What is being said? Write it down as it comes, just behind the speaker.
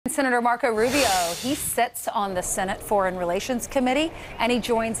Senator Marco Rubio, he sits on the Senate Foreign Relations Committee, and he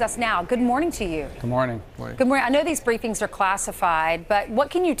joins us now. Good morning to you. Good morning. Good morning. I know these briefings are classified, but what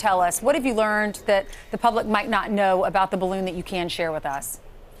can you tell us? What have you learned that the public might not know about the balloon that you can share with us?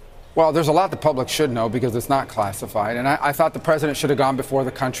 Well, there's a lot the public should know because it's not classified. And I thought the president should have gone before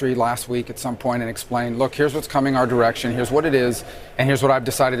the country last week at some point and explained, look, here's what's coming our direction, here's what it is, and here's what I've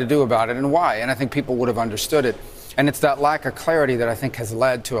decided to do about it and why. And I think people would have understood it. And it's that lack of clarity that I think has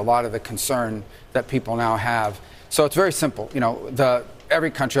led to a lot of the concern that people now have. So it's very simple. You know,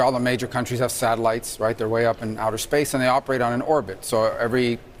 every country, all the major countries have satellites, right? They're way up in outer space and they operate on an orbit. So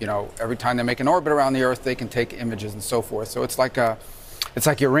every time they make an orbit around the Earth, they can take images and so forth. So it's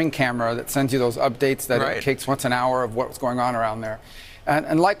like your Ring camera that sends you those updates that it takes once an hour of what's going on around there.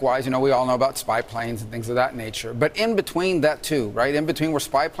 And likewise, you know, we all know about spy planes and things of that nature. But in between that too, right? In between where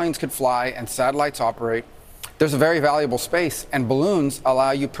spy planes could fly and satellites operate, there's a very valuable space, and balloons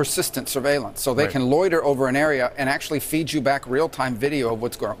allow you persistent surveillance. So they can loiter over an area and actually feed you back real-time video of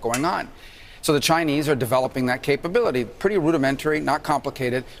what's going on. So the Chinese are developing that capability. Pretty rudimentary, not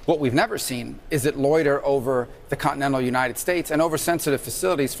complicated. What we've never seen is it loiter over the continental United States and over sensitive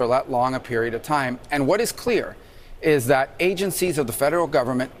facilities for that long a period of time. And what is clear is that agencies of the federal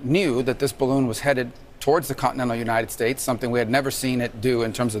government knew that this balloon was headed towards the continental United States, something we had never seen it do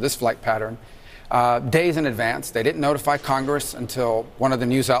in terms of this flight pattern. Days in advance. They didn't notify Congress until one of the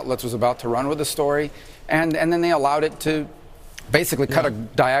news outlets was about to run with the story. And then they allowed it to basically cut a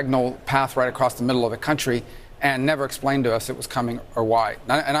diagonal path right across the middle of the country and never explained to us it was coming or why.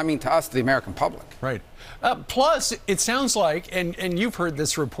 And I mean to us, the American public. Right. Plus, it sounds like, and you've heard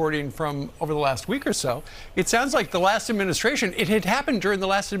this reporting from over the last week or so, it sounds like the last administration, it had happened during the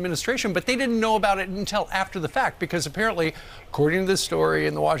last administration, but they didn't know about it until after the fact, because apparently, according to this story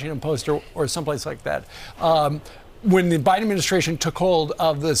in the Washington Post or someplace like that, when the Biden administration took hold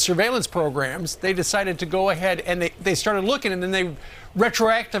of the surveillance programs, they decided to go ahead and they started looking, and then they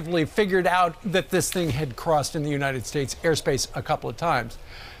retroactively figured out that this thing had crossed in the United States airspace a couple of times.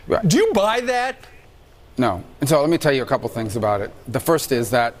 Right. Do you buy that? No. And so let me tell you a couple things about it. The first is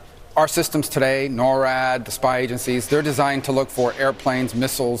that our systems today, NORAD, the spy agencies, they're designed to look for airplanes,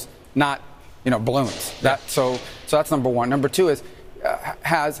 missiles, not, balloons. So that's number one. Number two is,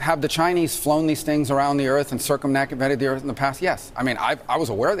 have the Chinese flown these things around the Earth and circumnavigated the Earth in the past? Yes. I mean, I was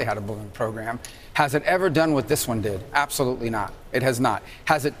aware they had a balloon program. Has it ever done what this one did? Absolutely not. It has not.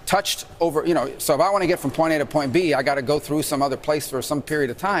 Has it touched over, so if I want to get from point A to point B, I got to go through some other place for some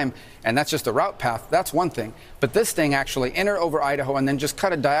period of time, and that's just a route path. That's one thing. But this thing actually entered over Idaho and then just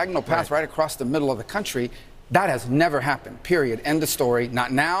cut a diagonal path right across the middle of the country. That has never happened, period. End of story.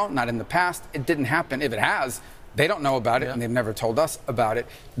 Not now, not in the past. It didn't happen. If it has, they don't know about it, and they've never told us about it.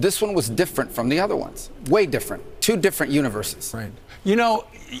 This one was different from the other ones. Way different. Two different universes. Right.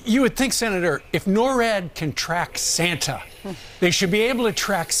 You would think, Senator, if NORAD can track Santa, they should be able to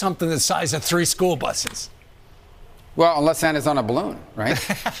track something the size of 3 school buses. Well, unless Santa's on a balloon, right?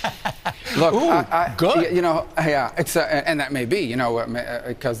 Look, good. It's and that may be,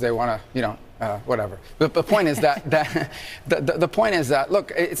 because they want to, whatever. But the point is that the point is that,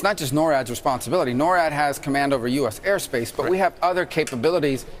 look, it's not just NORAD's responsibility. NORAD has command over U.S. airspace, but we have other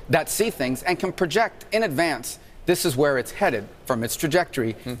capabilities that see things and can project in advance. This is where it's headed from its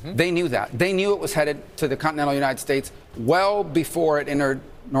trajectory. They knew that. They knew it was headed to the continental United States well before it entered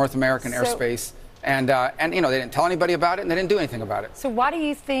North American airspace. And they didn't tell anybody about it, and they didn't do anything about it. So why do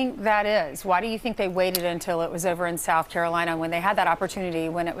you think that is? Why do you think they waited until it was over in South Carolina when they had that opportunity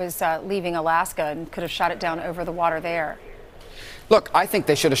when it was leaving Alaska and could have shot it down over the water there? Look, I think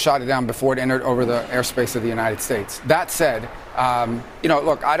they should have shot it down before it entered over the airspace of the United States. That said,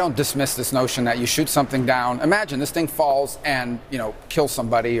 look, I don't dismiss this notion that you shoot something down. Imagine this thing falls and, kills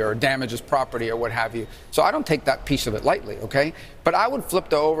somebody or damages property or what have you. So I don't take that piece of it lightly, okay? But I would flip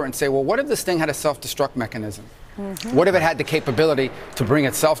it over and say, well, what if this thing had a self-destruct mechanism? What if it had the capability to bring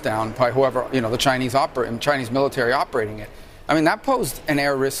itself down by whoever, the Chinese military operating it? I mean, that posed an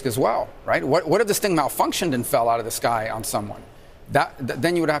air risk as well, right? What if this thing malfunctioned and fell out of the sky on someone?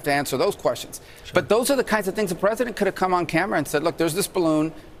 Then you would have to answer those questions. Sure. But those are the kinds of things the president could have come on camera and said, look, there's this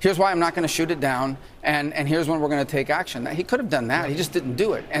balloon. Here's why I'm not going to shoot it down. And here's when we're going to take action. He could have done that. He just didn't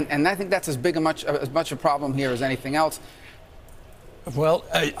do it. And I think that's as much a problem here as anything else. Well,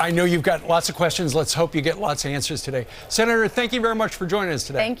 I know you've got lots of questions. Let's hope you get lots of answers today. Senator, thank you very much for joining us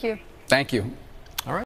today. Thank you. Thank you.